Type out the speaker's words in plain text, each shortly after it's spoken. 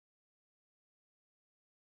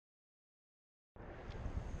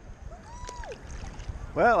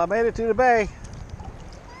Well, I made it to the bay.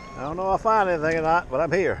 I don't know if I'll find anything or not, but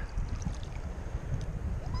I'm here.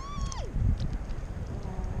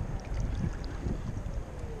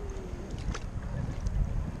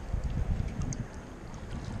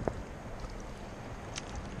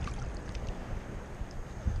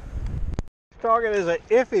 Target is an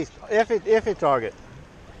iffy target.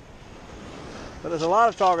 But there's a lot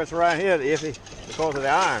of targets around here that iffy because of the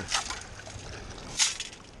iron.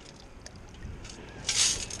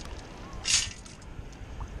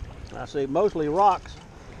 I see mostly rocks.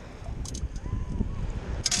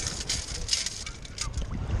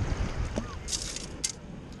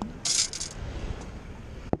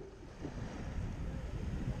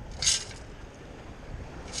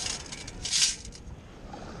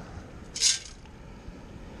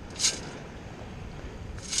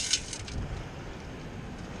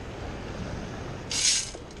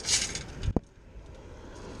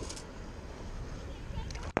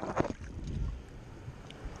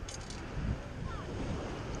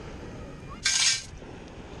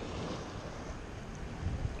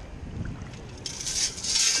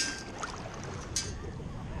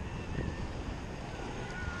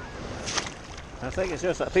 I think it's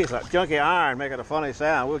just a piece of junky iron making a funny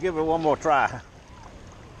sound. We'll give it one more try.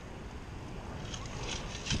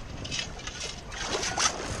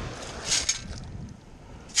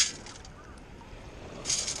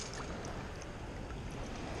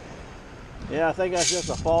 Yeah, I think that's just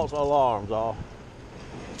a false alarm's all.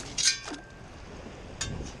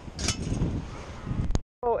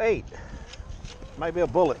 Oh, 8. Might be a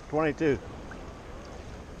bullet, 22.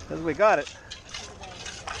 Because we got it.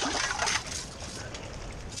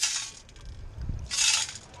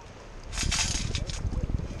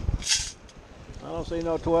 I don't see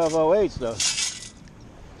no 1208s though.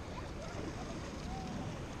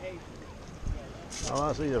 All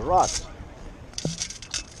I see is rocks.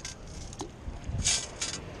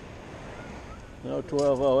 No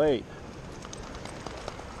 1208.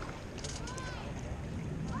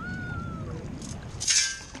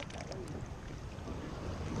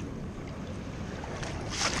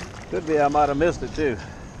 Could be I might have missed it too.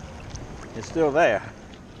 It's still there.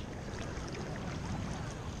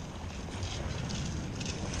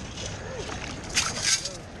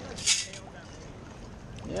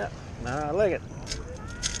 Yep, now I like it.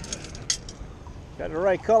 Got the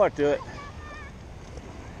right color to it.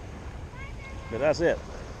 But that's it.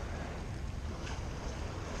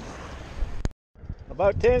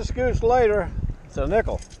 About 10 scoops later, it's a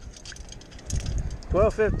nickel.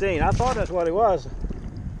 12.15. I thought that's what it was.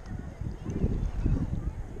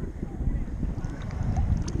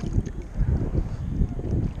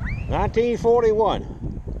 $19.41.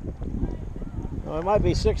 Oh, it might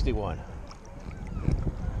be 61.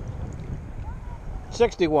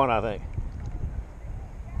 61, I think.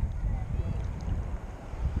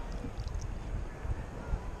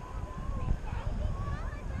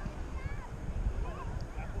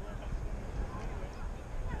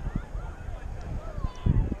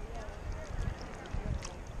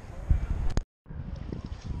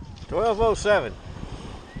 $12.07.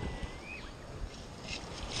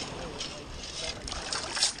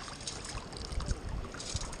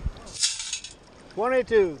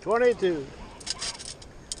 $22.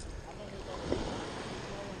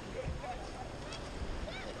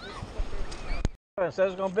 It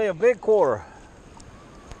says it's going to be a big quarter.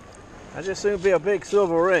 I just soon be a big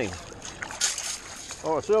silver ring.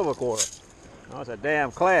 Or a silver quarter. Oh, it's a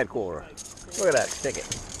damn clad quarter. Look at that ticket.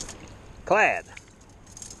 Clad.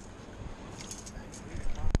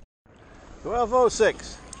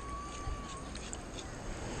 12.06.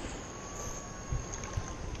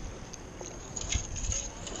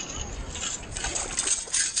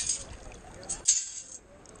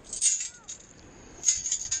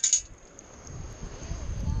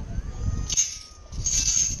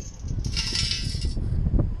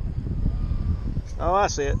 Oh, I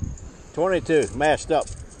see it. 22, mashed up.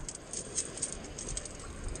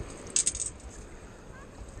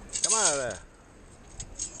 Come out of there.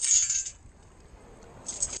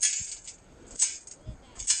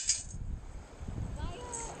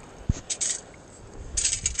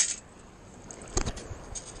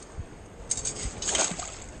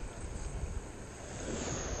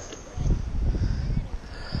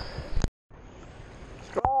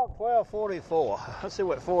 Strong 12.44. Let's see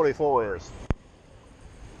what 44 is.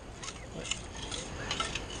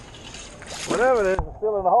 Whatever it is, it's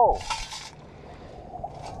still in the hole.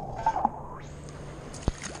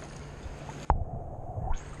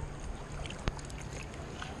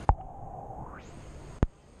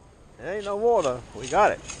 There ain't no water. We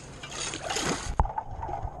got it.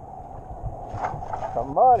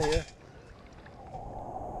 some mud here.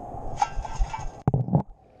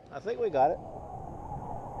 I think we got it.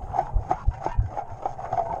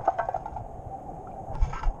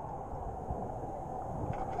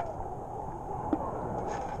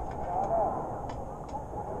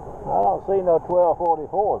 I don't see no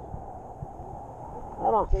 1244s. I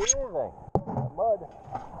don't see anything. Mud.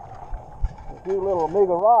 A few little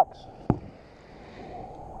meager rocks.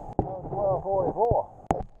 No 1244.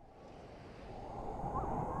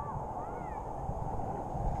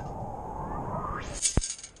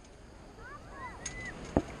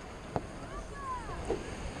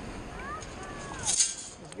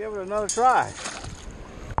 Let's give it another try.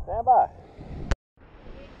 Stand by.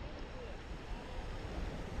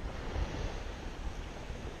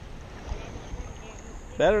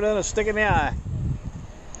 Better than a stick in the eye.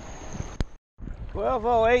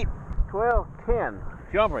 1208, 1210,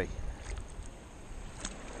 Jumpy.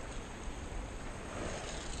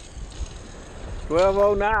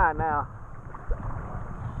 1209 now.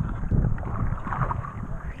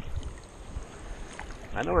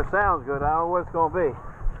 I know it sounds good. I don't know what it's going to be.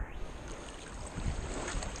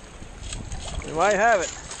 We might have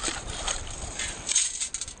it.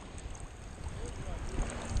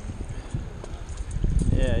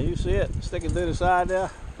 Yeah, you see it sticking through the side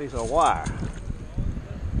there? Piece of wire.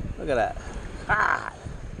 Look at that. Ah!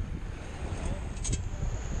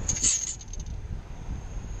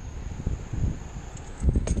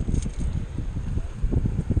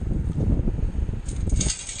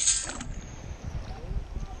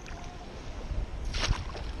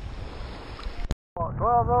 Oh,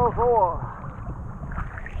 1204.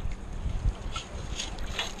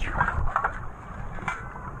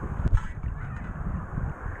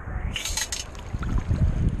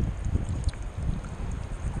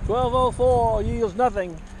 $12.04 yields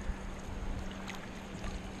nothing.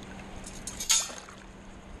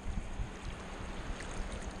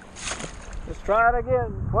 Let's try it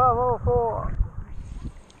again. 1204.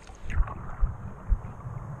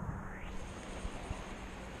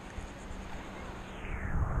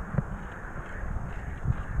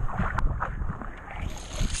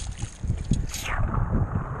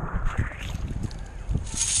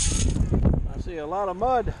 I see a lot of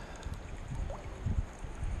mud.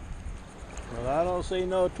 But I don't see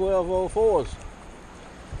no 1204s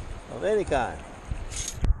of any kind.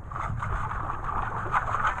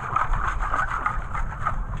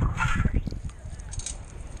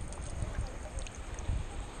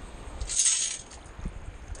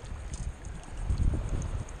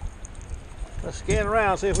 Let's scan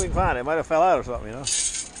around, see if we can find it. Might have fell out or something, you know.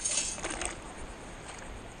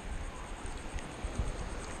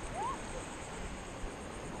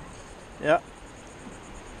 Yep.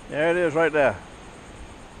 There it is right there.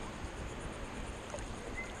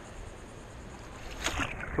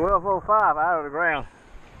 1205 out of the ground.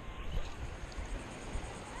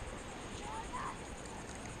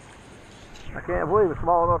 I can't believe it's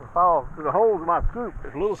small enough to fall through the holes in my scoop.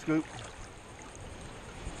 It's a little scoop.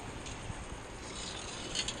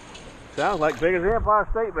 Sounds like big as the Empire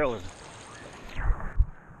State Building.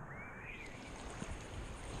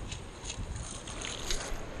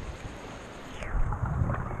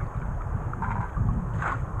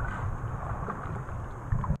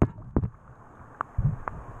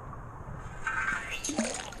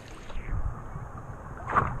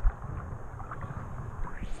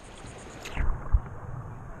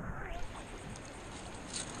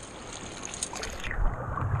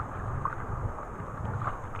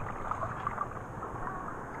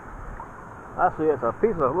 I see it's a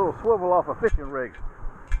piece of a little swivel off a fishing rig.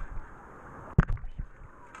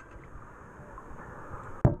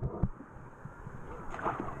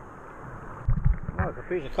 Oh, it's a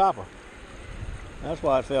piece of copper. That's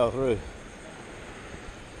why it fell through.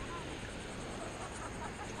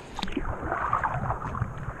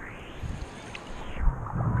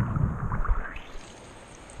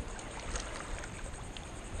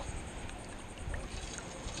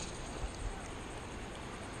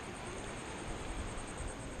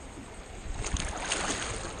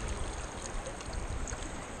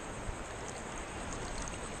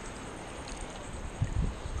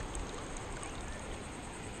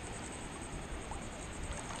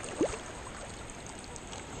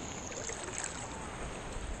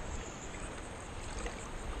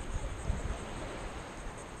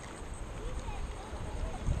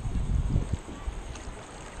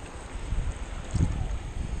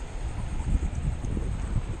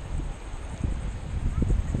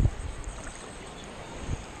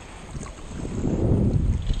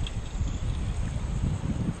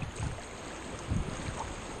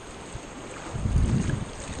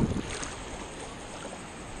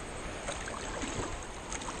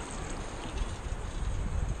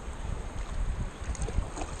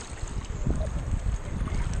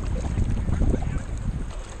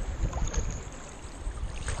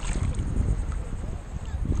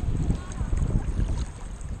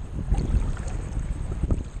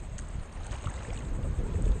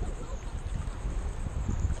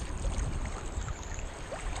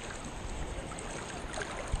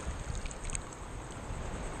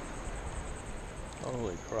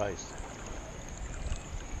 Christ.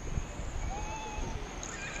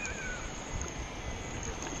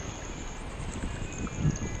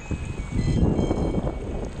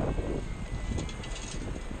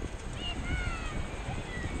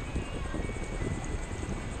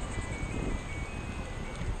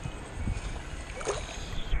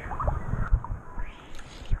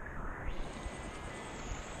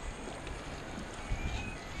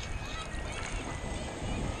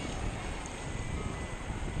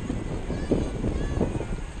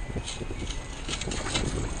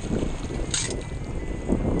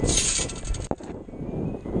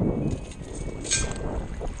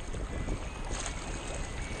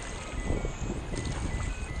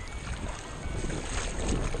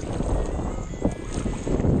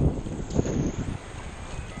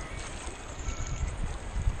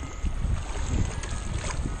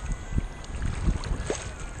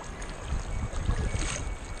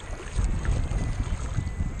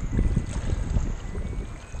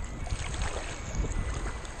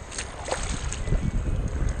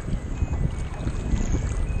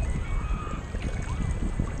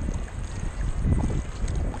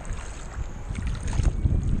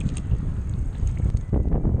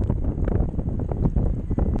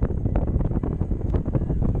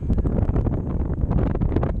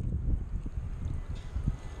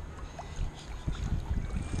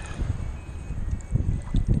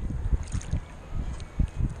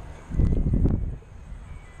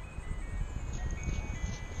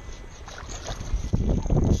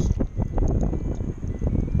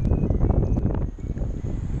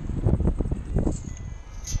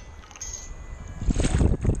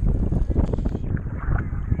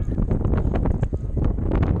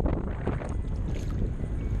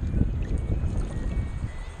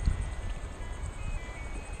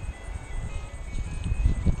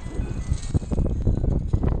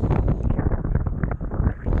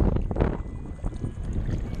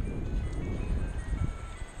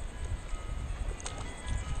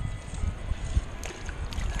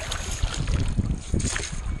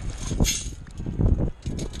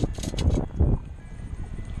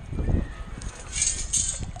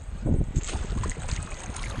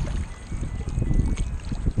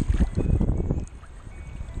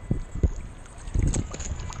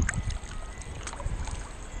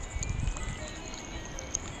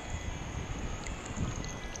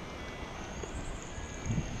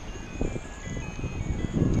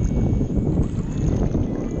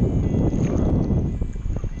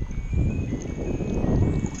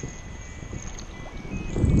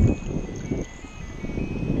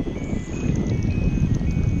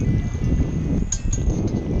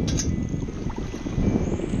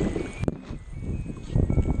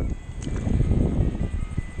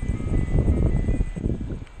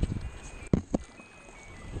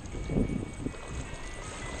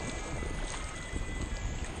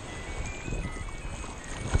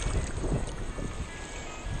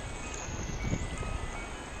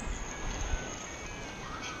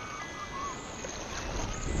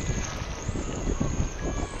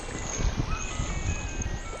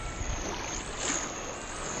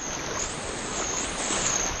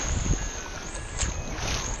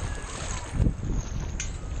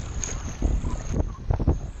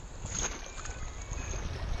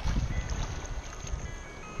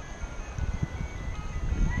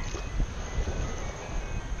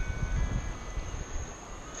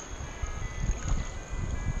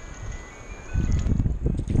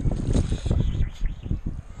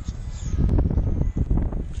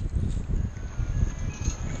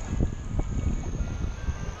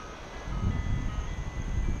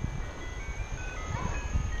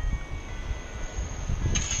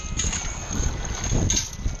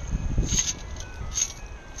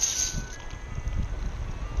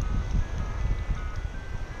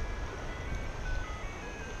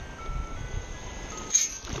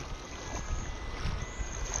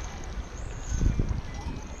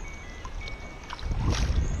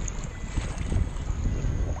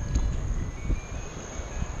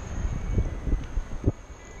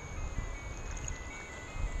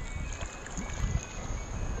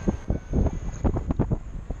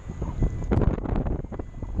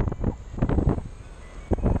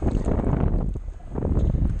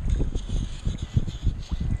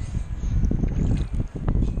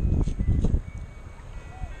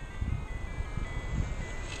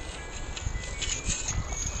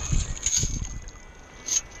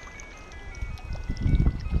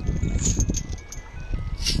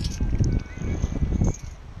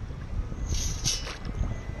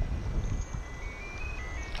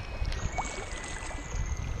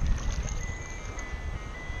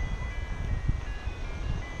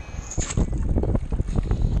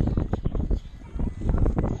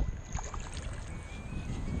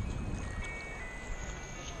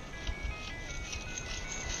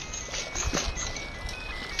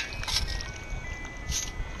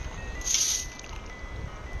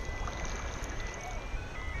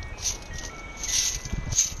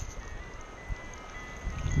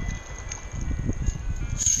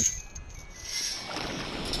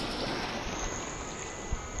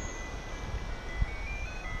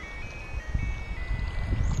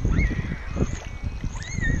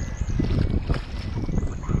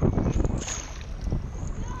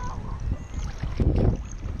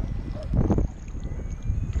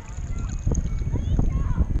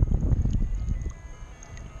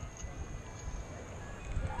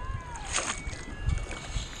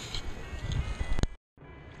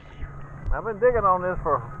 I've been digging on this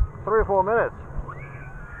for 3 or 4 minutes.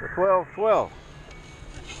 The 12-12.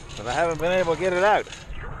 But I haven't been able to get it out.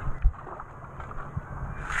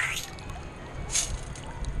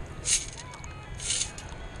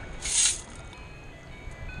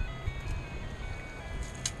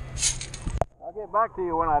 I'll get back to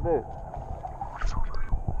you when I do.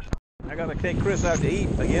 I gotta take Chris out to eat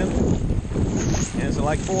again. And it's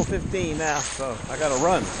like 4:15 now, so I gotta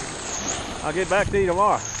run. I'll get back to you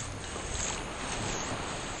tomorrow.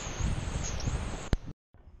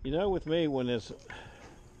 You know, with me, when it's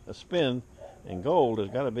a spin in gold, there's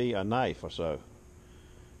got to be a knife or so.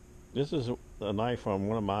 This is a knife from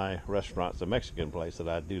one of my restaurants, the Mexican place that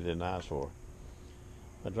I do the knives for.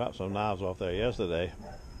 I dropped some knives off there yesterday,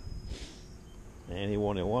 and he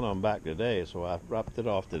wanted one of them back today, so I dropped it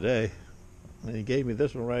off today, and he gave me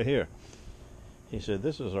this one right here. He said,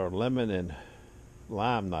 this is our lemon and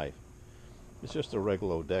lime knife. It's just a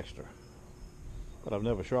regular old Dexter, but I've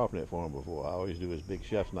never sharpened it for him before. I always do his big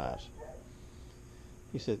chef's knives.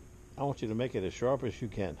 He said, I want you to make it as sharp as you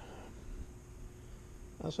can.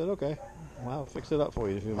 I said, okay, well, I'll fix it up for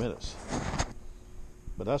you in a few minutes.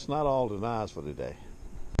 But that's not all the knives for today.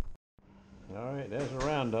 All right, there's a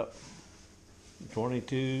roundup.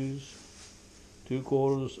 22s,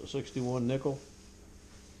 2/4, 61 nickel.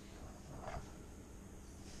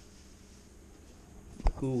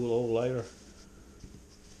 Cool old lighter.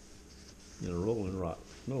 And a rolling rock.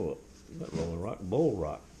 No, not rolling rock, bowl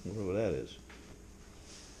rock, whatever that is.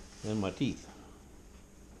 And my teeth.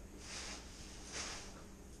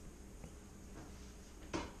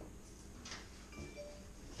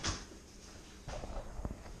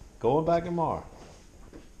 Going back tomorrow.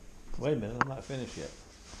 Wait a minute, I'm not finished yet.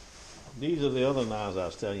 These are the other knives I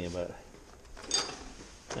was telling you about.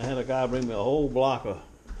 I had a guy bring me a whole block of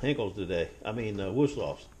Hinkles today. I mean,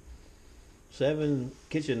 Wusloffs. 7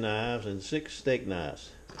 kitchen knives and 6 steak knives.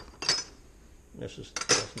 That's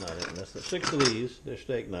not it. That's the 6 of these. They're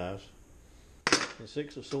steak knives. And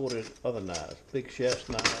 6 assorted other knives. Big chef's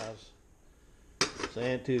knives.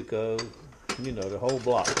 Santuco. You know, the whole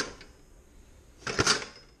block.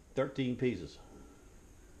 13 pieces.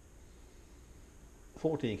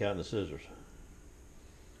 14 counting the scissors.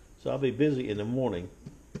 So I'll be busy in the morning.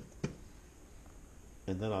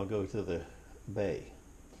 And then I'll go to the bay.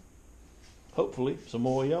 Hopefully some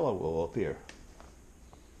more yellow will appear.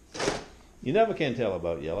 You never can tell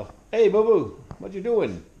about yellow. Hey, boo-boo, what you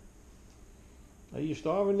doing? Are you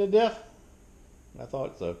starving to death? I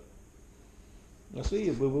thought so. I see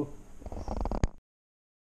you, boo-boo.